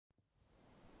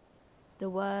the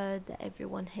word that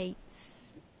everyone hates,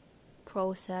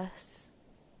 process.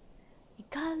 You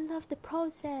gotta love the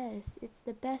process. It's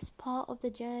the best part of the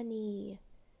journey.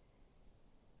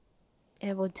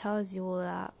 Everyone tells you all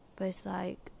that, but it's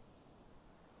like,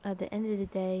 at the end of the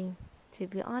day, to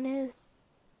be honest,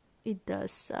 it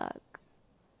does suck.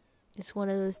 It's one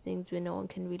of those things where no one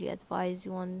can really advise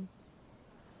you on.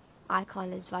 I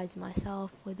can't advise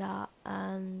myself with that,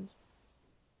 and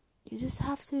you just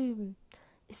have to.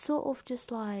 It's sort of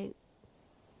just like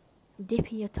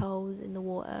dipping your toes in the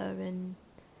water and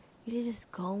really just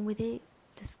going with it.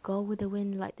 Just go with the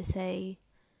wind, like they say,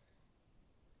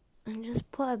 and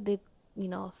just put a big,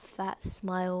 fat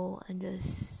smile and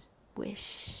just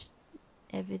wish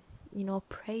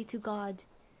pray to God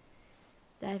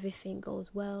that everything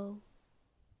goes well.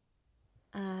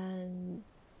 And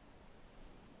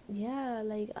yeah,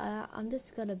 like I'm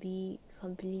just gonna be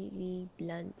completely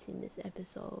blunt in this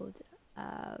episode,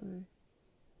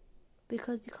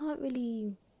 because you can't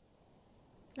really,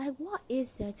 like, what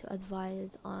is there to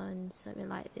advise on something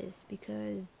like this?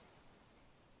 Because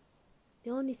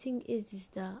the only thing is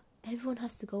that everyone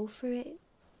has to go through it.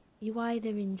 You either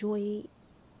enjoy it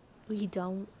or you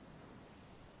don't,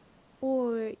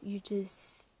 or you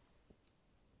just,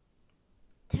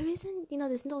 there isn't,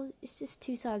 there's no, it's just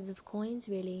two sides of coins,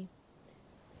 really.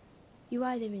 You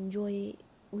either enjoy it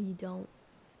or you don't,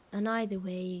 and either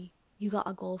way, you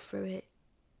gotta go through it.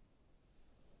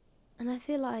 And I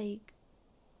feel like,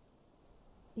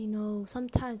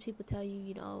 sometimes people tell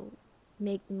you,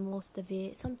 make the most of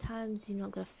it. Sometimes you're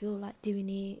not gonna feel like doing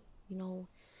it. You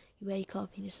wake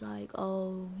up and it's like,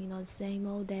 oh, the same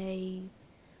old day.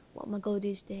 What am I gonna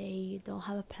do today? Don't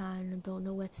have a plan. I don't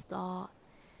know where to start.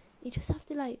 You just have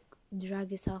to like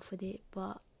drag yourself with it.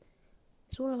 But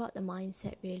it's all about the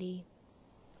mindset, really.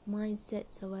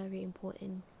 Mindsets are very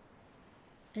important,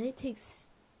 and it takes.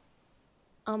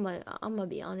 I'm gonna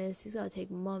be honest. It's gonna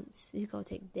take months. It's gonna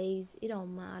take days. It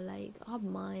don't matter. Like, our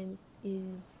mind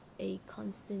is a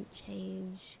constant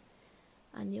change,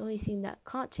 and the only thing that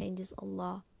can't change is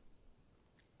Allah.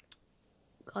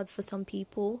 God for some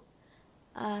people,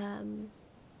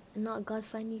 not God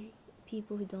for any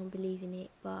people who don't believe in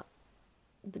it. But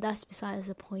that's besides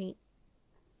the point.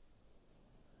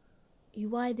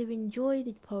 You either enjoy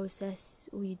the process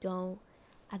or you don't.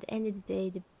 At the end of the day,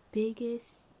 the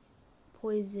biggest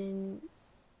poison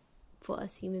for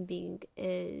us human being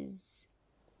is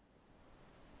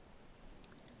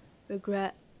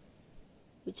regret,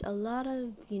 which a lot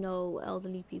of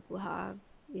elderly people have,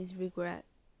 is regret.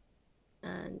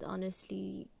 And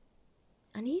honestly,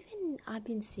 and even I've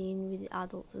been seeing with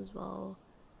adults as well.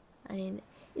 I mean,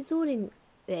 it's all in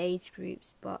the age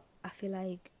groups, but I feel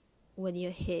like when you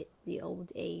hit the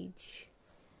old age,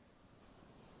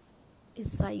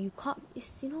 it's like you can't,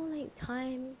 it's like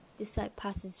time just like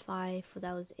passes by for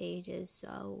those ages.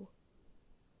 So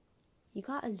you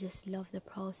gotta just love the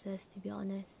process, to be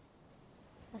honest.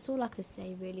 That's all I could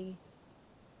say, really.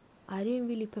 I didn't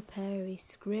really prepare a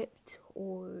script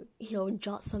or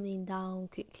jot something down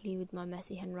quickly with my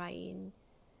messy handwriting.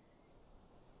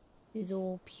 It's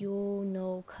all pure,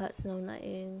 no cuts, no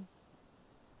nothing.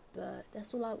 But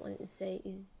that's all I wanted to say,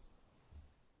 is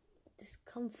just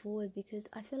come forward, because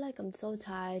I feel like I'm so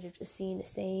tired of just seeing the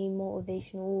same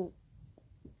motivational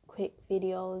quick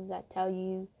videos that tell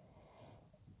you,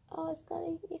 oh,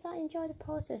 you gotta enjoy the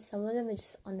process. Some of them are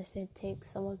just unauthentic,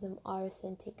 some of them are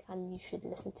authentic, and you should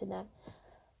listen to them.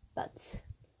 But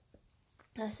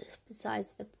that's just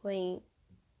besides the point.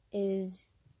 Is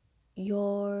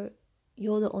you're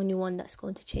the only one that's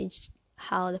going to change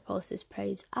how the process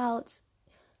plays out.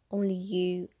 Only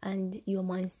you and your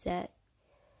mindset.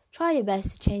 Try your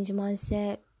best to change your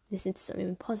mindset. Listen to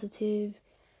something positive.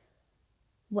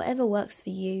 Whatever works for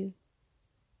you,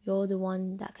 you're the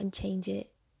one that can change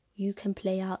it. You can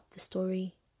play out the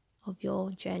story of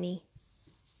your journey.